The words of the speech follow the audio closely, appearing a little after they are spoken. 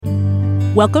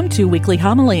Welcome to Weekly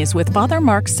Homilies with Father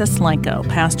Mark Seslenko,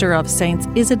 pastor of Saints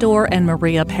Isidore and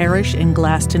Maria Parish in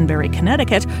Glastonbury,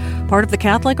 Connecticut, part of the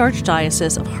Catholic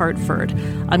Archdiocese of Hartford.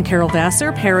 I'm Carol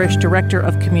Vassar, Parish Director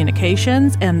of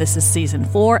Communications, and this is Season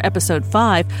 4, Episode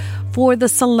 5, for the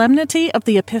Solemnity of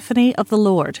the Epiphany of the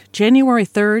Lord, January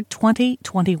 3rd,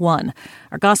 2021.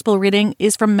 Our Gospel reading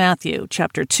is from Matthew,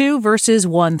 chapter 2, verses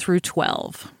 1 through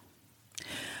 12.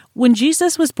 When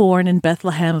Jesus was born in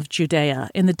Bethlehem of Judea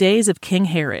in the days of King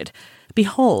Herod,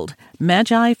 behold,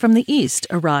 Magi from the east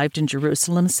arrived in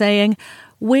Jerusalem, saying,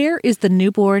 "Where is the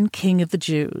newborn King of the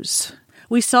Jews?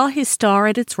 We saw his star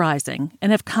at its rising,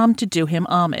 and have come to do him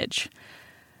homage."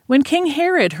 When King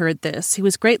Herod heard this, he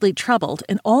was greatly troubled,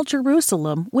 and all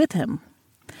Jerusalem with him.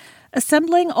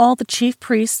 Assembling all the chief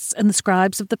priests and the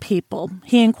scribes of the people,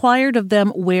 he inquired of them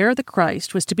where the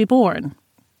Christ was to be born.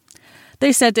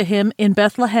 They said to him, "In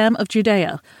Bethlehem of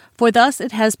Judea, for thus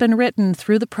it has been written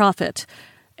through the prophet,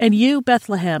 And you,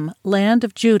 Bethlehem, land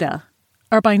of Judah,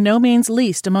 are by no means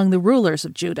least among the rulers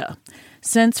of Judah,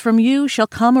 since from you shall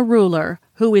come a ruler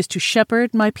who is to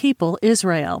shepherd my people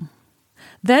Israel."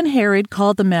 Then Herod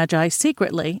called the Magi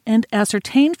secretly and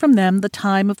ascertained from them the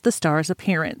time of the star's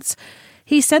appearance.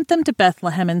 He sent them to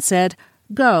Bethlehem and said,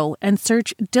 "Go and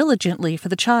search diligently for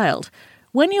the child.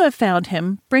 When you have found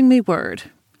him, bring me word,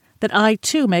 that I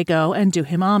too may go and do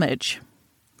him homage."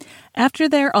 After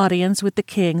their audience with the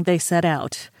king, they set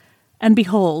out. And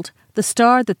behold, the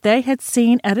star that they had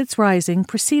seen at its rising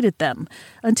preceded them,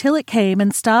 until it came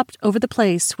and stopped over the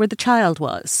place where the child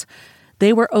was.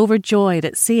 They were overjoyed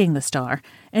at seeing the star,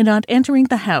 and on entering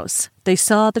the house, they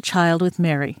saw the child with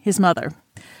Mary, his mother.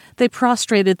 They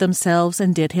prostrated themselves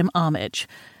and did him homage.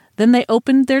 Then they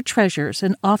opened their treasures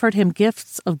and offered him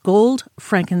gifts of gold,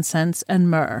 frankincense, and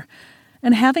myrrh.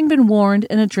 And having been warned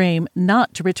in a dream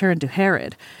not to return to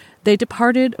Herod, they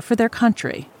departed for their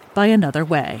country by another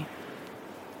way.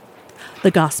 The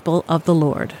Gospel of the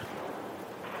Lord.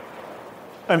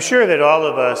 I'm sure that all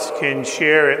of us can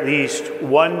share at least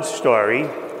one story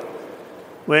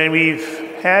when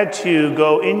we've had to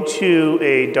go into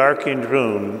a darkened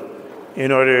room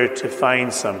in order to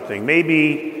find something.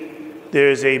 Maybe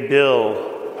there's a bill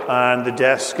on the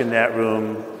desk in that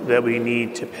room that we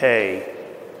need to pay.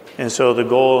 And so the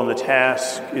goal and the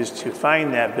task is to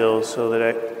find that bill so that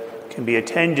it can be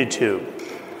attended to.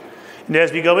 And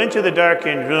as we go into the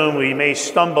darkened room, we may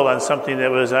stumble on something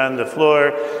that was on the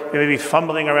floor. We may be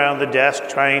fumbling around the desk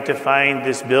trying to find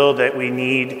this bill that we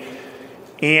need.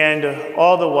 And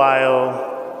all the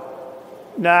while,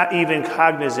 not even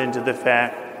cognizant of the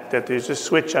fact that there's a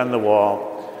switch on the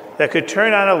wall that could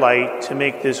turn on a light to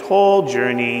make this whole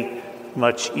journey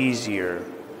much easier.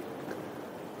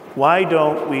 Why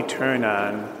don't we turn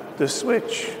on the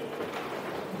switch?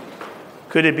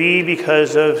 Could it be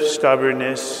because of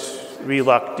stubbornness,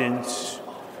 reluctance,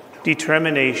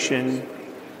 determination,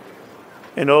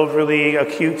 an overly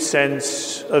acute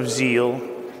sense of zeal?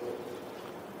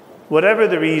 Whatever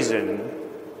the reason,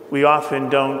 we often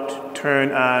don't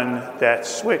turn on that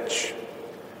switch,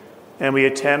 and we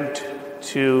attempt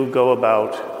to go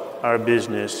about our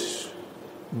business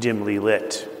dimly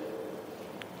lit.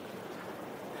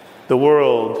 The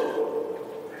world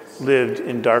lived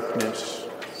in darkness.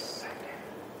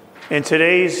 And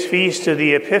today's Feast of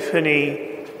the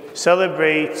Epiphany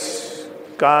celebrates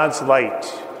God's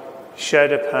light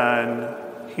shed upon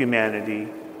humanity.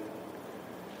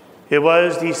 It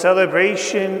was the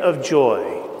celebration of joy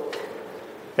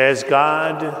as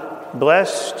God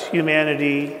blessed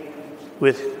humanity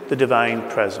with the divine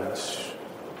presence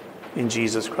in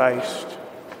Jesus Christ.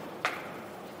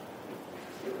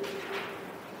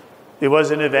 It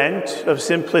was an event of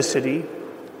simplicity,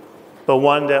 but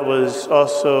one that was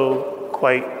also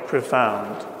quite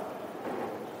profound,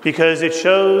 because it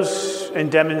shows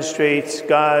and demonstrates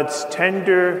God's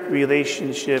tender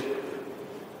relationship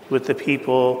with the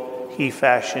people he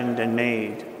fashioned and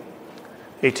made,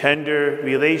 a tender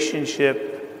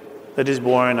relationship that is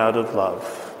born out of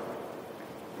love.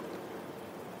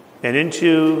 And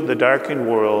into the darkened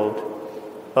world,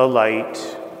 a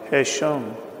light has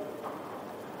shone.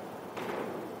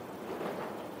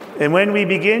 And when we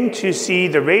begin to see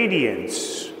the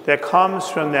radiance that comes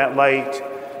from that light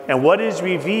and what is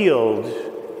revealed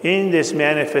in this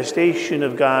manifestation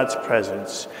of God's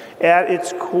presence, at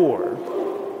its core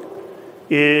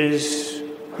is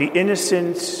the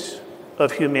innocence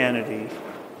of humanity.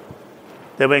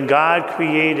 That when God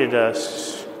created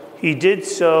us, he did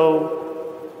so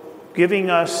giving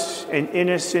us an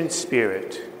innocent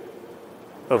spirit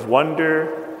of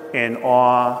wonder and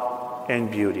awe and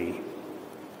beauty.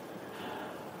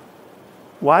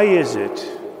 Why is it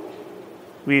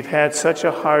we've had such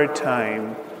a hard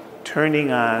time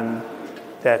turning on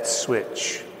that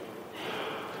switch.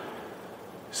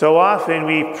 So often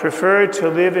we prefer to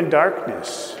live in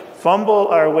darkness, fumble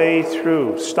our way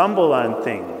through, stumble on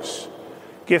things,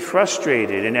 get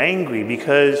frustrated and angry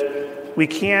because we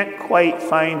can't quite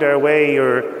find our way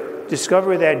or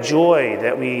discover that joy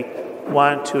that we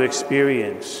want to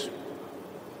experience.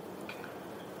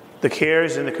 The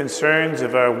cares and the concerns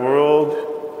of our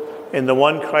world and the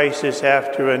one crisis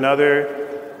after another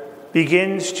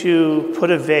begins to put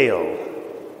a veil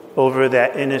over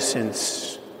that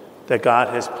innocence that God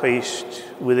has placed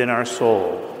within our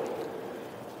soul.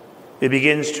 It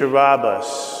begins to rob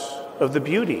us of the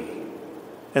beauty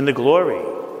and the glory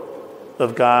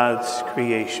of God's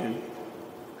creation.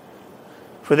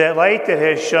 For that light that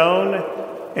has shone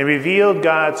and revealed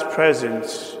God's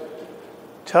presence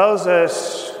tells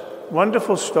us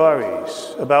wonderful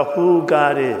stories about who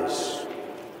God is,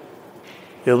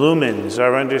 illumines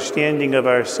our understanding of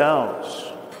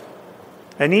ourselves,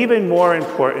 and even more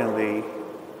importantly,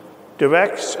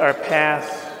 directs our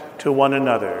path to one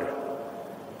another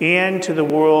and to the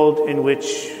world in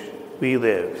which we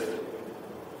live,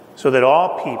 so that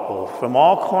all people from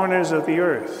all corners of the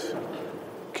earth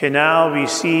can now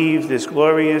receive this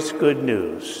glorious good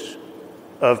news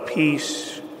of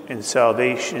peace and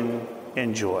salvation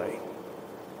and joy.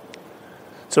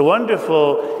 It's a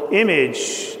wonderful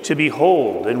image to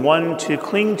behold and one to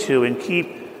cling to and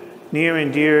keep near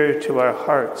and dear to our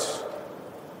hearts.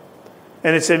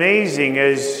 And it's amazing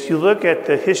as you look at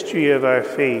the history of our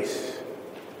faith,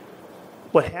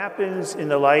 what happens in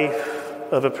the life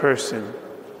of a person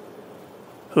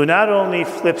who not only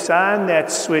flips on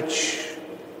that switch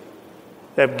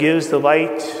that gives the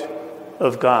light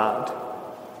of God,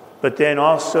 but then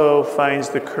also finds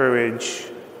the courage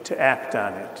to act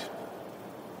on it.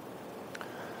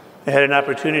 I had an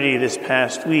opportunity this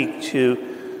past week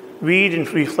to read and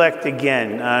reflect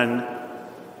again on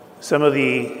some of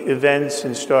the events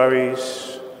and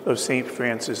stories of St.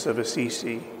 Francis of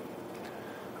Assisi.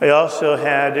 I also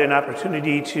had an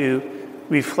opportunity to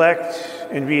reflect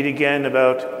and read again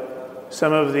about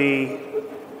some of the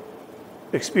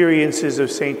experiences of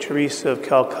St. Teresa of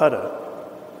Calcutta.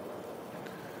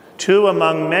 Two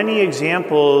among many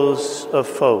examples of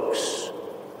folks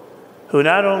who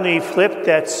not only flipped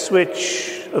that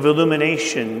switch of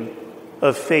illumination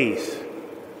of faith,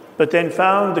 but then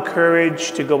found the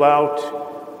courage to go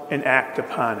out and act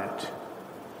upon it.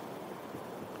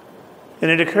 And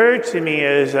it occurred to me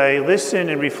as I listened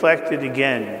and reflected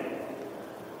again,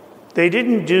 they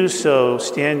didn't do so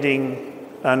standing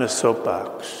on a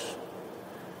soapbox.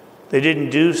 They didn't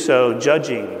do so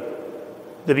judging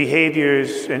the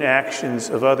behaviors and actions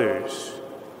of others.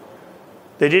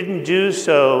 They didn't do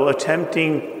so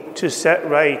attempting to set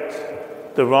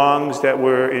right the wrongs that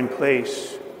were in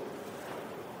place.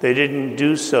 They didn't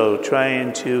do so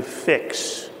trying to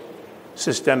fix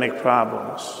systemic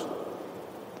problems.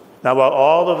 Now, while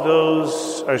all of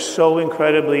those are so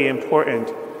incredibly important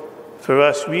for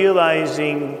us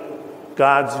realizing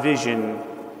God's vision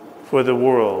for the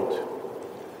world,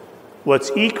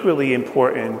 what's equally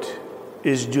important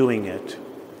is doing it.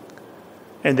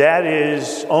 And that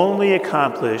is only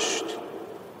accomplished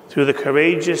through the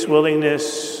courageous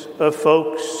willingness of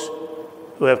folks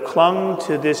who have clung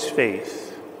to this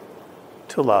faith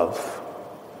to love.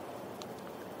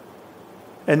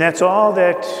 And that's all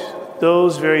that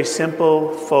those very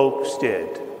simple folks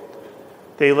did.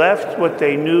 They left what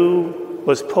they knew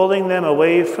was pulling them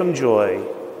away from joy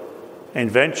and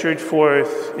ventured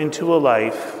forth into a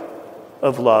life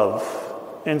of love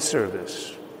and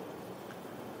service.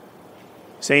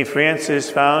 St. Francis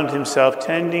found himself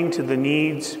tending to the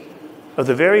needs of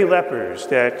the very lepers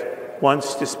that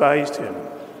once despised him.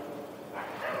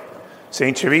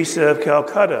 St. Teresa of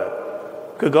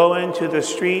Calcutta could go into the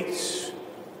streets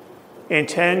and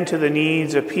tend to the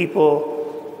needs of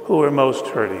people who were most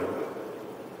hurting.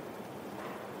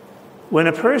 When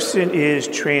a person is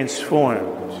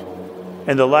transformed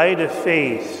and the light of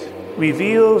faith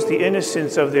reveals the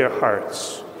innocence of their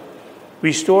hearts,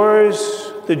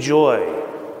 restores the joy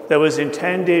that was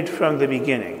intended from the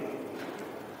beginning,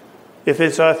 if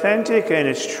it's authentic and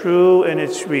it's true and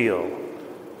it's real,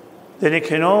 then it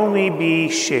can only be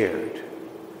shared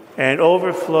and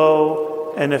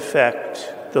overflow and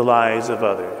affect the lives of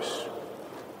others.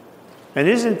 And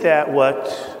isn't that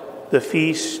what the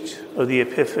Feast of the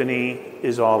Epiphany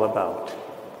is all about?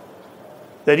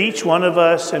 That each one of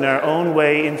us in our own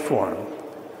way and form,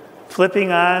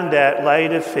 flipping on that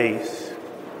light of faith,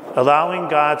 allowing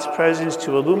God's presence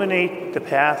to illuminate the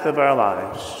path of our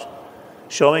lives,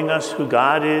 showing us who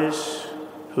God is,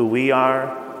 who we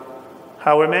are,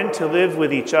 how we're meant to live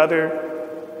with each other,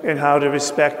 and how to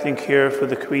respect and care for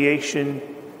the creation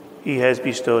He has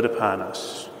bestowed upon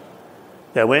us.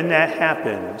 That when that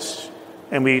happens,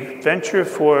 and we venture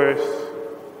forth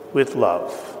with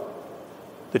love,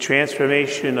 the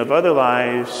transformation of other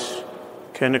lives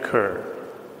can occur,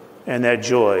 and that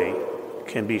joy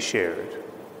can be shared.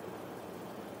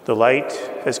 The light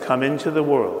has come into the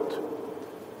world.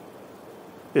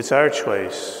 It's our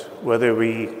choice whether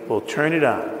we will turn it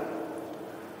on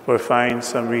or find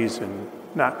some reason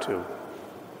not to.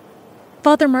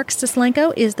 Father Mark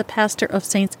Stislenko is the pastor of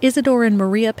Saints Isidore and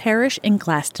Maria Parish in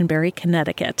Glastonbury,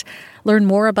 Connecticut. Learn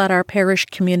more about our parish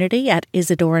community at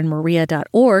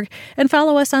isidoreandmaria.org and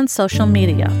follow us on social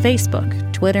media,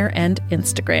 Facebook, Twitter, and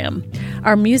Instagram.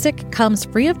 Our music comes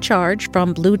free of charge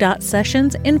from Blue Dot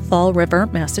Sessions in Fall River,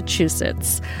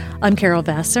 Massachusetts. I'm Carol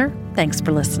Vassar. Thanks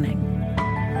for listening.